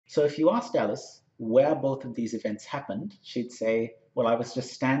So if you asked Alice where both of these events happened, she'd say, well, I was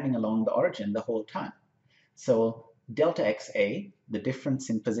just standing along the origin the whole time. So delta XA, the difference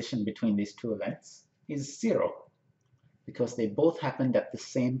in position between these two events, is 0 because they both happened at the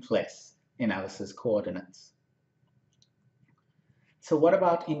same place in Alice's coordinates. So what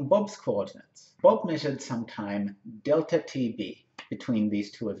about in Bob's coordinates? Bob measured some time delta TB between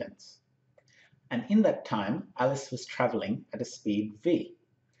these two events. And in that time, Alice was traveling at a speed v.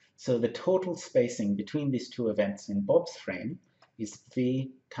 So the total spacing between these two events in Bob's frame is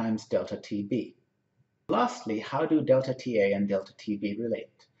v times delta TB. Lastly, how do delta TA and delta TB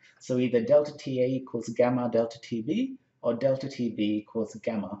relate? So either delta TA equals gamma delta TB or delta TB equals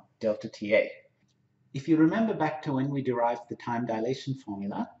gamma delta TA. If you remember back to when we derived the time dilation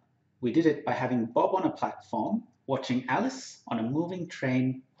formula, we did it by having Bob on a platform watching Alice on a moving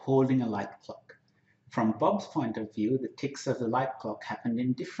train holding a light clock. From Bob's point of view, the ticks of the light clock happened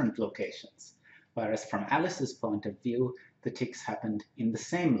in different locations, whereas from Alice's point of view, the ticks happened in the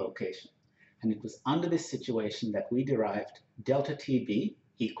same location. And it was under this situation that we derived delta TB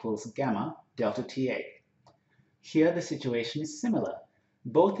equals gamma delta TA. Here the situation is similar.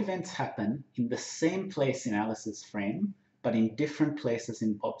 Both events happen in the same place in Alice's frame, but in different places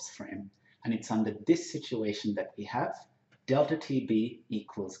in Bob's frame. And it's under this situation that we have delta TB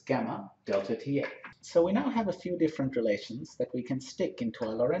equals gamma delta TA. So we now have a few different relations that we can stick into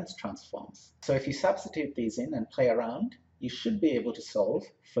our Lorentz transforms. So if you substitute these in and play around, you should be able to solve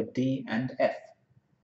for D and F.